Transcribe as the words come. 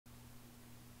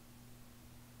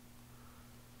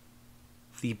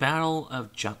The Battle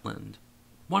of Jutland,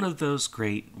 one of those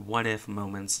great what-if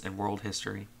moments in world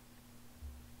history.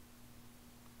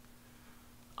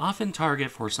 Often target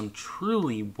for some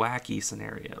truly wacky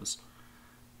scenarios.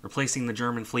 Replacing the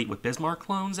German fleet with Bismarck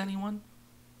clones, anyone?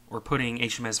 Or putting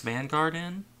HMS Vanguard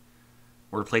in?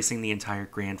 Or replacing the entire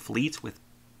Grand Fleet with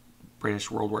British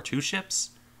World War II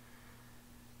ships?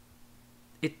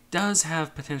 It does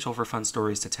have potential for fun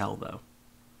stories to tell, though.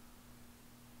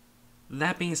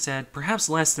 That being said, perhaps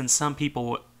less than some people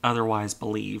would otherwise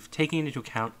believe, taking into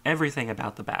account everything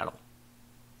about the battle.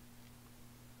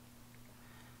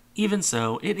 Even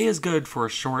so, it is good for a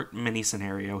short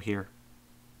mini-scenario here,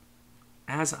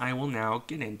 as I will now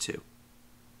get into.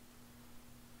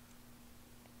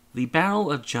 The Battle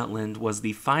of Jutland was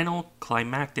the final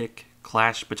climactic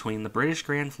clash between the British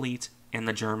Grand Fleet and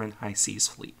the German High Seas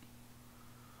Fleet.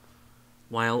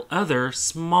 While other,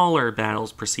 smaller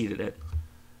battles preceded it,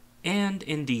 and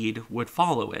indeed would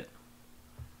follow it,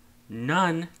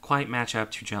 none quite match up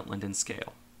to Jutland in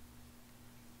scale.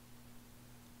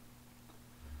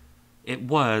 It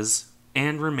was,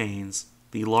 and remains,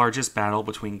 the largest battle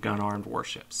between gun-armed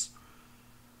warships.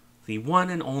 The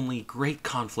one and only great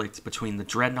conflict between the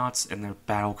dreadnoughts and their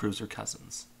battlecruiser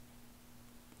cousins.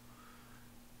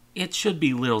 It should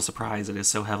be little surprise it is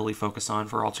so heavily focused on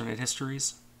for alternate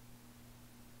histories.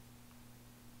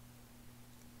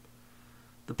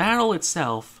 The battle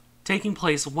itself, taking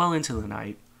place well into the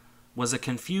night, was a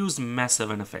confused mess of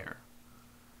an affair.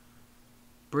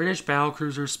 British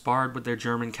battlecruisers sparred with their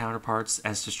German counterparts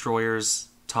as destroyers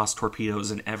tossed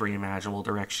torpedoes in every imaginable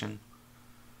direction.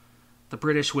 The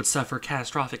British would suffer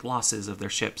catastrophic losses of their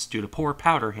ships due to poor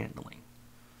powder handling.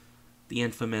 The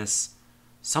infamous,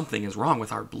 "something is wrong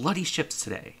with our bloody ships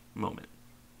today" moment.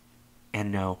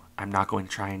 And no, I'm not going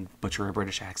to try and butcher a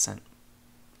British accent.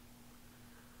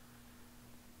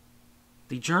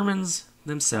 The Germans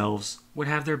themselves would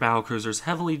have their battlecruisers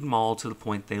heavily mauled to the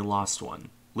point they lost one,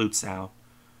 Lutzow,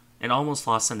 and almost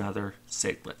lost another,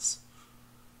 Seydlitz.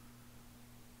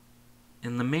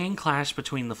 In the main clash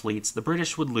between the fleets, the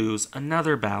British would lose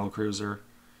another battlecruiser,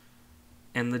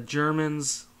 and the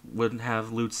Germans would have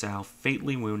Lutzow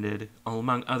fatally wounded,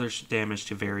 among other damage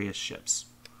to various ships,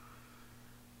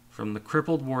 from the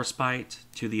crippled Warspite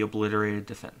to the obliterated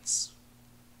defense.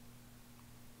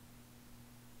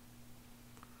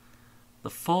 The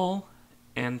full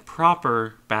and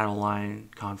proper battle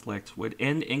line conflict would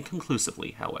end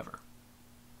inconclusively, however.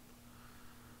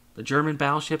 The German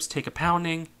battleships take a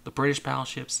pounding, the British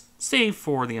battleships, save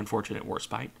for the unfortunate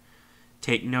Warspite,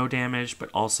 take no damage but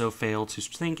also fail to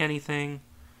sink anything.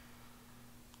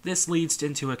 This leads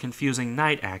into a confusing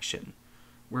night action,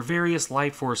 where various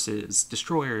light forces,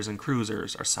 destroyers, and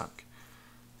cruisers are sunk,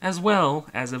 as well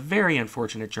as a very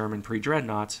unfortunate German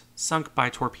pre-dreadnought sunk by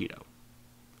torpedo.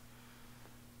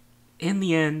 In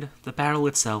the end, the battle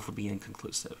itself would be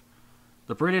inconclusive.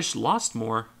 The British lost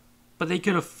more, but they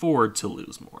could afford to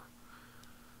lose more.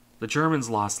 The Germans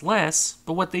lost less,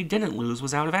 but what they didn't lose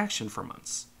was out of action for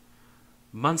months.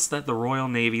 Months that the Royal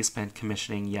Navy spent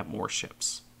commissioning yet more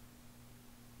ships.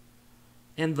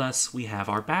 And thus we have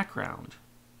our background.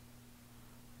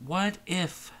 What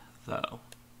if, though?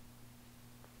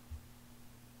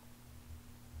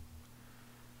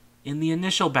 In the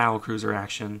initial battlecruiser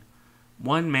action,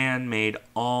 one man made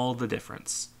all the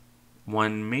difference.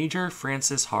 One Major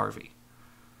Francis Harvey.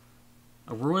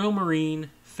 A Royal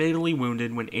Marine fatally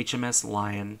wounded when HMS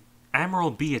Lion, Admiral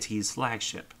Beatty's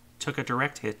flagship, took a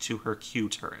direct hit to her Q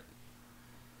turret.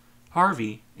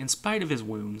 Harvey, in spite of his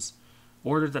wounds,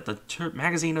 ordered that the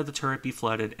magazine of the turret be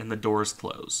flooded and the doors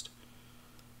closed.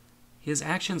 His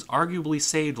actions arguably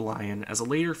saved Lion, as a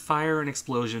later fire and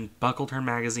explosion buckled her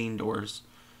magazine doors,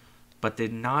 but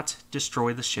did not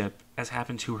destroy the ship, as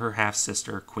happened to her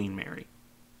half-sister, Queen Mary.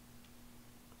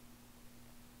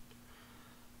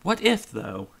 What if,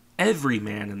 though, every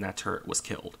man in that turret was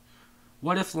killed?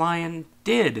 What if Lion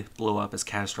did blow up as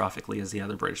catastrophically as the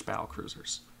other British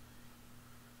battlecruisers?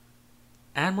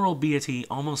 Admiral Beatty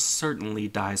almost certainly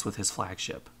dies with his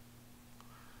flagship.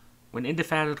 When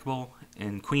Indefatigable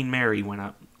and Queen Mary went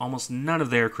up, almost none of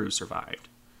their crew survived.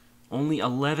 Only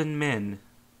 11 men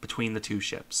between the two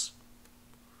ships.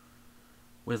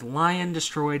 With Lion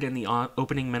destroyed in the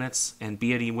opening minutes and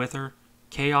Beatty with her,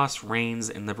 chaos reigns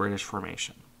in the British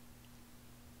formation.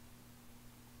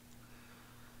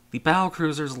 The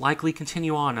battlecruisers likely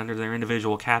continue on under their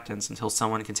individual captains until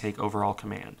someone can take overall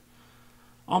command,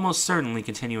 almost certainly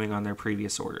continuing on their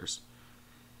previous orders.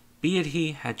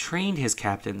 Beatty had trained his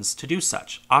captains to do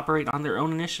such, operate on their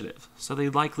own initiative, so they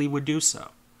likely would do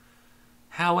so.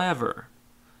 However,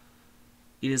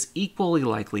 it is equally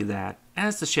likely that,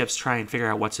 as the ships try and figure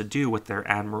out what to do with their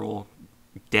admiral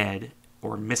dead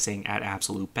or missing at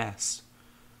absolute best,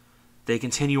 they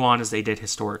continue on as they did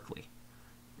historically,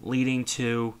 leading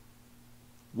to,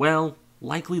 well,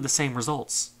 likely the same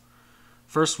results.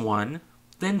 First one,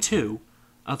 then two,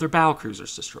 other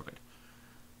battlecruisers destroyed.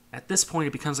 At this point,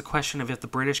 it becomes a question of if the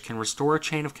British can restore a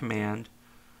chain of command,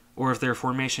 or if their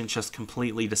formation just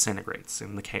completely disintegrates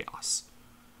in the chaos.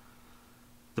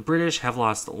 The British have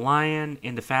lost Lion,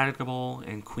 Indefatigable,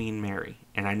 and Queen Mary,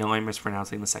 and I know I'm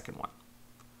mispronouncing the second one.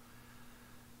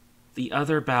 The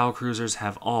other battlecruisers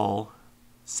have all,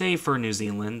 save for New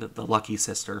Zealand, the lucky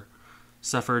sister,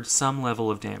 suffered some level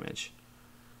of damage.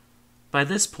 By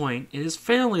this point, it is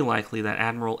fairly likely that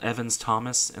Admiral Evans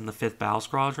Thomas in the 5th Battle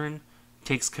Squadron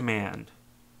takes command.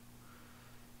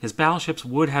 His battleships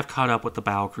would have caught up with the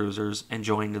battlecruisers and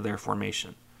joined their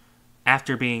formation,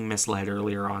 after being misled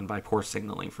earlier on by poor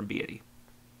signaling from Beatty.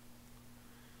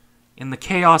 In the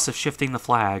chaos of shifting the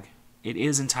flag, it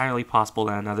is entirely possible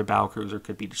that another battlecruiser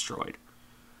could be destroyed,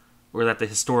 or that the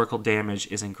historical damage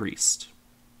is increased.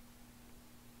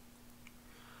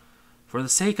 For the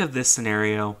sake of this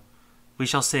scenario, we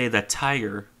shall say that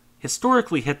Tiger,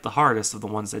 historically hit the hardest of the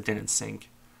ones that didn't sink,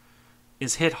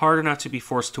 is hit hard enough to be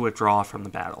forced to withdraw from the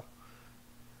battle.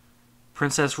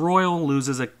 Princess Royal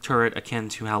loses a turret akin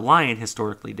to how Lion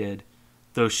historically did,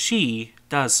 though she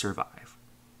does survive.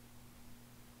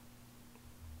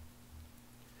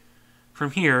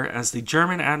 From here, as the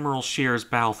German Admiral Scheer's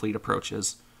battle fleet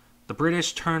approaches, the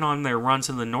British turn on their run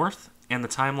to the north and the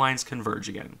timelines converge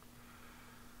again.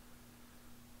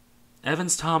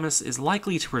 Evans Thomas is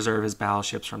likely to preserve his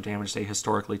battleships from damage they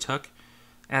historically took,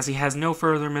 as he has no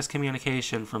further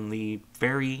miscommunication from the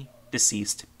very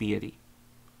deceased Beatty.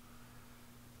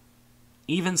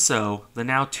 Even so, the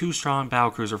now too strong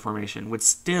battlecruiser formation would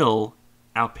still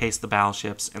outpace the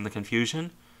battleships, and the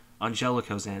confusion on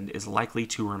Jellicoe's end is likely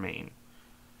to remain.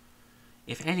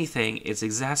 If anything, it's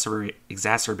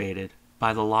exacerbated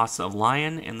by the loss of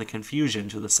Lion and the confusion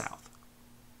to the south.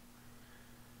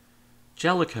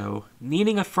 Jellicoe,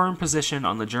 needing a firm position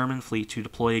on the German fleet to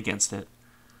deploy against it,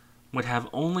 would have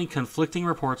only conflicting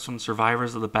reports from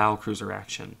survivors of the battlecruiser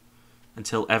action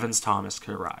until Evans Thomas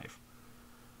could arrive.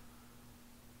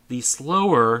 The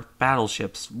slower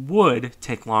battleships would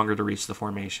take longer to reach the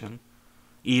formation,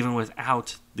 even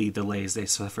without the delays they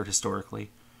suffered historically,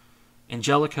 and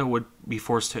Jellicoe would be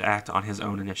forced to act on his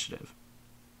own initiative.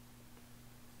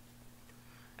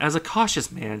 As a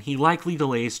cautious man, he likely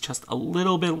delays just a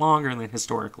little bit longer than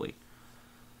historically,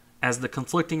 as the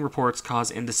conflicting reports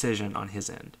cause indecision on his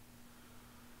end.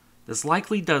 This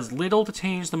likely does little to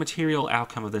change the material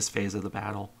outcome of this phase of the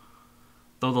battle,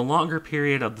 though the longer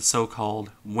period of the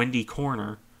so-called windy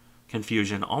corner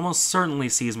confusion almost certainly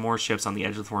sees more ships on the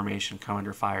edge of the formation come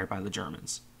under fire by the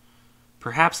Germans.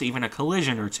 Perhaps even a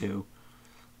collision or two,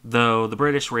 though the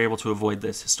British were able to avoid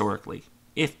this historically,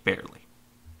 if barely.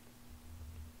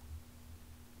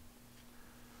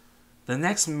 The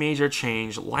next major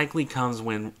change likely comes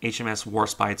when HMS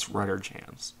Warspite's rudder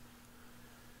jams.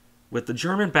 With the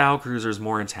German battlecruisers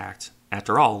more intact,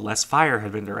 after all, less fire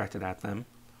had been directed at them,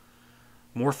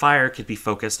 more fire could be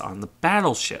focused on the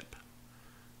battleship.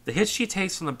 The hits she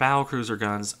takes from the battlecruiser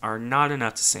guns are not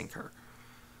enough to sink her,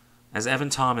 as Evan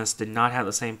Thomas did not have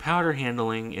the same powder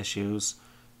handling issues,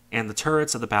 and the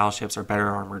turrets of the battleships are better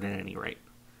armored at any rate.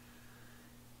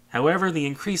 However, the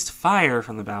increased fire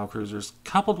from the battlecruisers,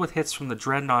 coupled with hits from the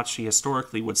dreadnoughts she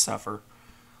historically would suffer,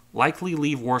 likely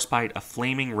leave Warspite a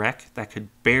flaming wreck that could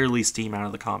barely steam out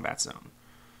of the combat zone.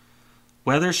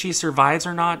 Whether she survives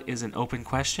or not is an open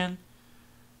question,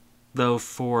 though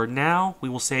for now we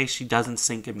will say she doesn't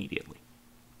sink immediately.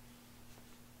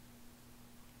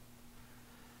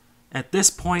 At this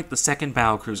point, the second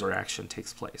battlecruiser action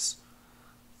takes place.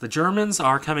 The Germans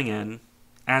are coming in,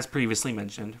 as previously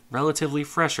mentioned, relatively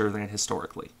fresher than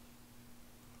historically.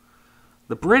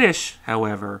 The British,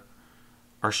 however,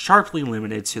 are sharply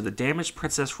limited to the damaged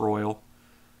Princess Royal,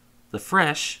 the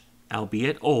fresh,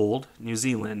 albeit old, New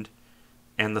Zealand,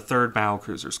 and the 3rd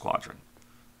Battlecruiser Squadron.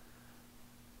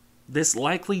 This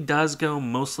likely does go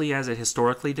mostly as it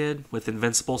historically did, with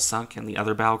Invincible sunk and the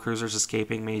other battlecruisers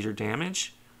escaping major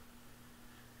damage.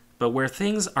 But where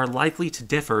things are likely to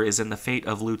differ is in the fate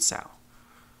of Lutzow.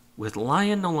 With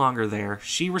Lion no longer there,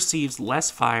 she receives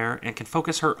less fire and can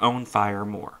focus her own fire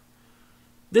more.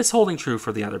 This holding true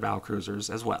for the other battlecruisers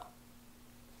as well.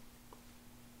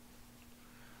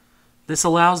 This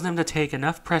allows them to take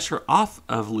enough pressure off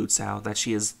of Lutzow that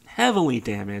she is heavily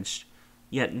damaged,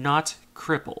 yet not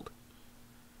crippled.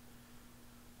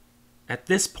 At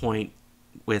this point,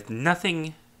 with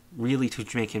nothing really to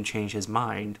make him change his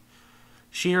mind,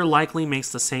 Scheer likely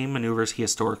makes the same maneuvers he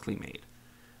historically made.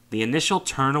 The initial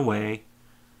turn away,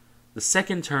 the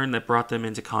second turn that brought them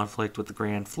into conflict with the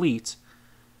Grand Fleet,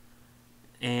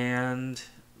 and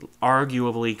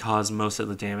arguably caused most of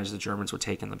the damage the Germans would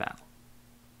take in the battle.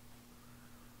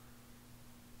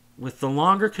 With the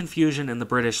longer confusion in the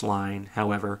British line,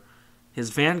 however, his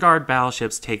vanguard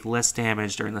battleships take less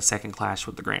damage during the second clash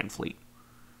with the Grand Fleet.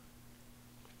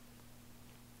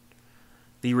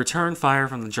 The return fire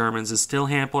from the Germans is still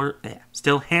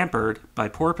hampered by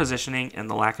poor positioning and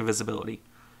the lack of visibility,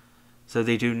 so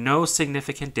they do no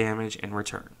significant damage in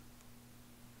return.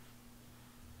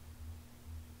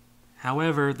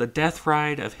 However, the death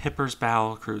ride of Hipper's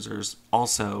battle cruisers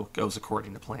also goes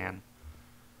according to plan.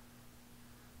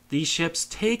 These ships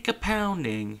take a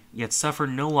pounding, yet suffer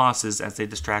no losses as they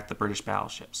distract the British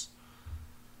battleships.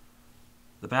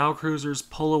 The battlecruisers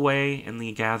pull away in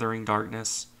the gathering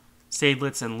darkness,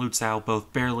 Seydlitz and Lutzow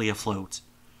both barely afloat.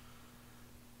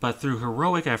 But through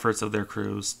heroic efforts of their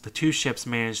crews, the two ships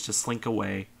manage to slink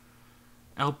away,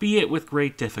 albeit with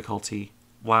great difficulty,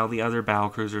 while the other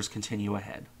battlecruisers continue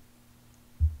ahead.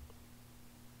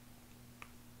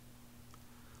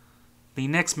 The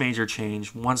next major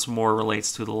change once more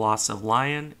relates to the loss of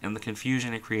Lion and the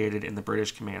confusion it created in the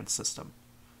British command system.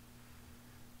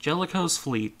 Jellicoe's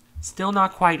fleet, still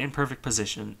not quite in perfect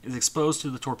position, is exposed to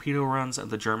the torpedo runs of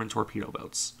the German torpedo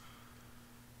boats.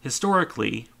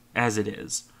 Historically, as it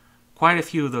is, quite a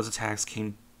few of those attacks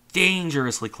came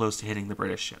dangerously close to hitting the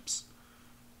British ships.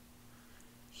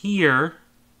 Here,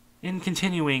 in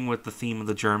continuing with the theme of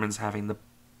the Germans having the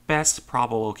best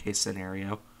probable case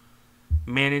scenario,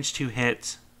 managed to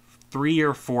hit 3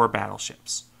 or 4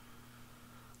 battleships.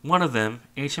 One of them,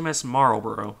 HMS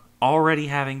Marlborough, already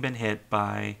having been hit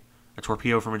by a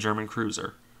torpedo from a German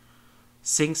cruiser,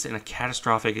 sinks in a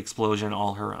catastrophic explosion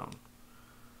all her own.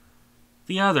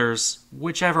 The others,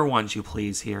 whichever ones you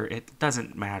please here, it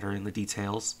doesn't matter in the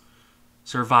details,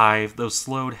 survive, though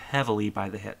slowed heavily by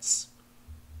the hits.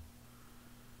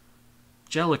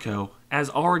 Jellicoe, as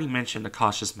already mentioned, a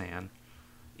cautious man,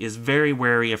 is very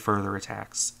wary of further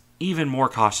attacks, even more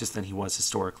cautious than he was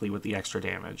historically with the extra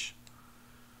damage.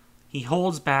 He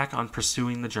holds back on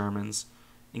pursuing the Germans,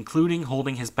 including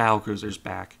holding his battlecruisers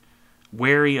back,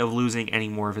 wary of losing any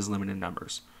more of his limited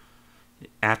numbers.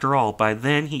 After all, by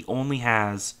then he only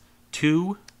has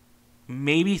 2,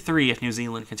 maybe 3 if New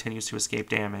Zealand continues to escape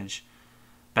damage,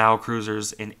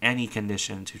 battlecruisers in any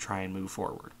condition to try and move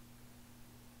forward.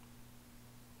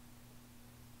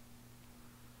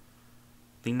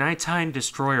 The nighttime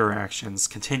destroyer actions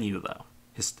continue, though,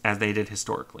 as they did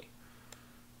historically,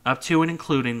 up to and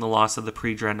including the loss of the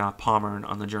pre-dreadnought Pommern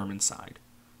on the German side.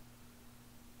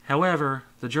 However,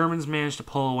 the Germans managed to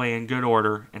pull away in good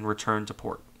order and return to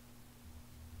port.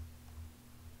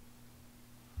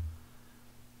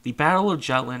 The Battle of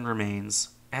Jutland remains,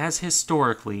 as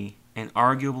historically, an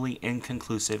arguably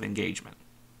inconclusive engagement.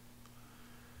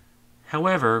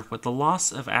 However, with the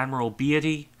loss of Admiral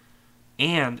Beatty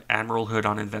and Admiral Hood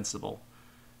on Invincible,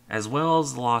 as well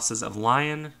as the losses of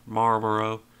Lion,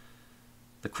 Marlborough,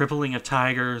 the crippling of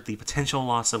Tiger, the potential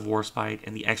loss of Warspite,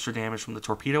 and the extra damage from the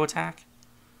torpedo attack,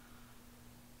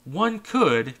 one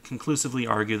could conclusively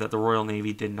argue that the Royal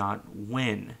Navy did not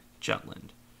win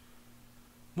Jutland.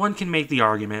 One can make the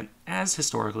argument, as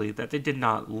historically, that they did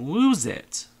not lose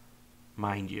it,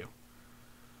 mind you.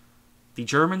 The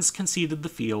Germans conceded the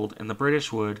field, and the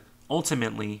British would,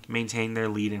 ultimately, maintain their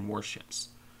lead in warships.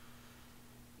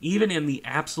 Even in the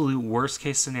absolute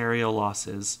worst-case scenario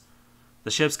losses,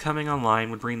 the ships coming online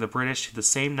would bring the British to the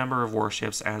same number of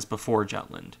warships as before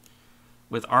Jutland,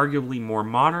 with arguably more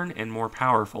modern and more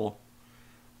powerful,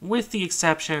 with the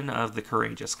exception of the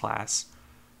Courageous class,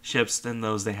 ships than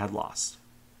those they had lost.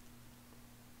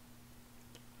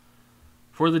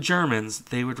 For the Germans,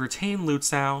 they would retain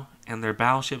Lutzow, and their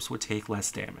battleships would take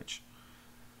less damage.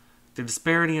 The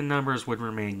disparity in numbers would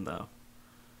remain, though.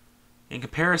 In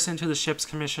comparison to the ships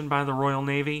commissioned by the Royal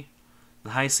Navy,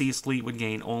 the High Seas Fleet would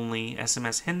gain only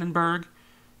SMS Hindenburg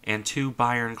and 2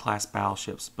 Bayern-class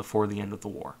battleships before the end of the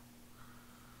war.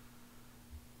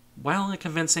 While a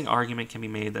convincing argument can be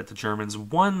made that the Germans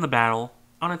won the battle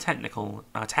on a tactical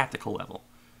level,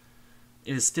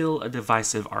 it is still a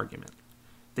divisive argument.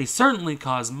 They certainly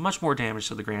caused much more damage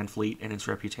to the Grand Fleet and its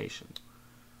reputation.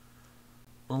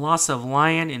 The loss of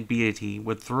Lion and Beatty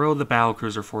would throw the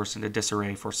battlecruiser force into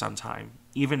disarray for some time,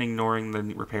 even ignoring the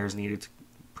repairs needed to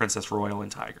Princess Royal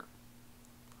and Tiger.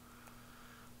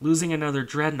 Losing another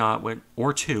dreadnought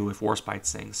or 2 if Warspite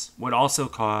sinks would also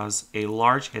cause a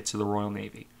large hit to the Royal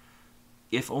Navy,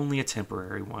 if only a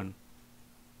temporary one.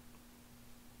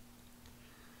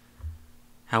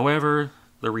 However,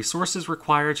 the resources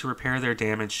required to repair their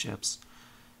damaged ships,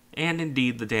 and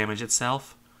indeed the damage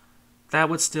itself, that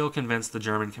would still convince the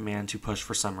German command to push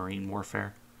for submarine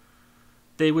warfare.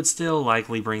 They would still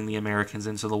likely bring the Americans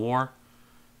into the war,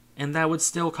 and that would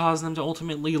still cause them to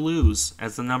ultimately lose,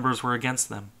 as the numbers were against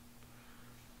them.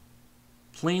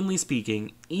 Plainly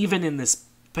speaking, even in this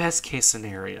best case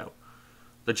scenario,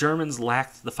 the Germans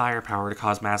lacked the firepower to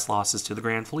cause mass losses to the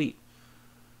Grand Fleet.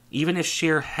 Even if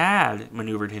Scheer had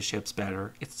maneuvered his ships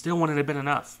better, it still wouldn't have been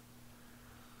enough.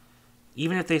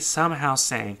 Even if they somehow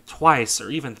sank twice or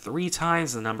even 3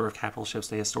 times the number of capital ships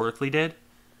they historically did,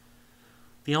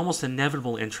 the almost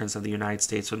inevitable entrance of the United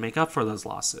States would make up for those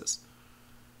losses.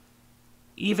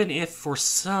 Even if for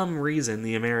some reason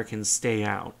the Americans stay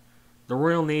out, the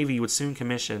Royal Navy would soon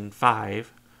commission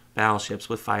 5 battleships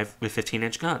with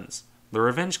 15-inch guns, the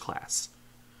Revenge class,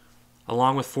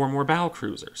 along with 4 more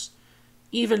battlecruisers,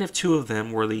 even if 2 of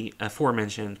them were the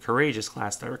aforementioned Courageous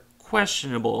class that are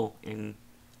questionable in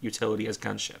utility as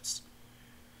gunships.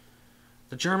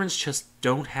 The Germans just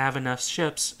don't have enough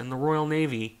ships, and the Royal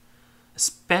Navy,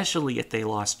 especially if they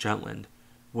lost Jutland,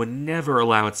 would never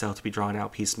allow itself to be drawn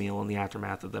out piecemeal in the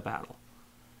aftermath of the battle.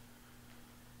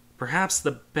 Perhaps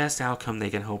the best outcome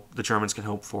the Germans can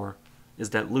hope for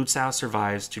is that Lutzow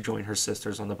survives to join her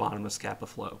sisters on the bottom of Scapa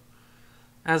Flow,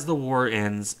 as the war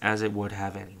ends as it would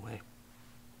have anyway.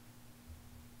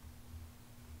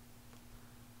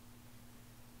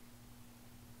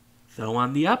 Though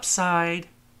on the upside,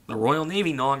 the Royal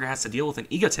Navy no longer has to deal with an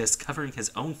egotist covering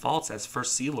his own faults as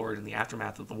First Sea Lord in the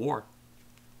aftermath of the war.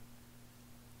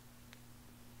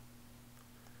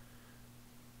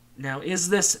 Now, is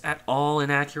this at all an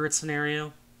accurate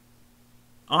scenario?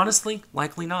 Honestly,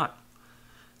 likely not.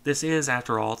 This is,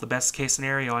 after all, the best case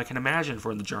scenario I can imagine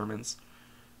for the Germans,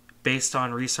 based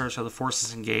on research of the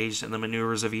forces engaged and the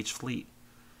maneuvers of each fleet.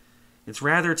 It's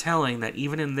rather telling that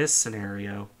even in this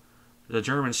scenario, the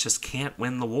Germans just can't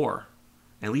win the war,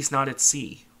 at least not at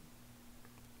sea.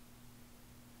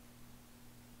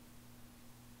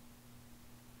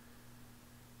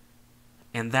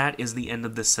 And that is the end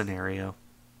of this scenario.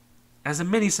 As a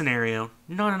mini-scenario,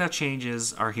 not enough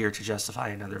changes are here to justify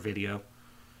another video.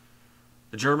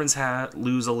 The Germans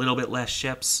lose a little bit less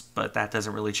ships, but that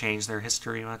doesn't really change their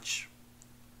history much.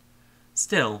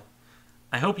 Still,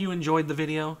 I hope you enjoyed the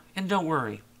video, and don't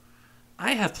worry,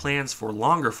 I have plans for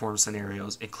longer form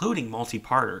scenarios, including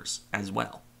multi-parters as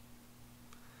well.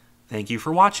 Thank you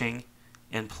for watching,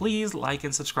 and please like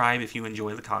and subscribe if you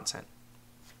enjoy the content.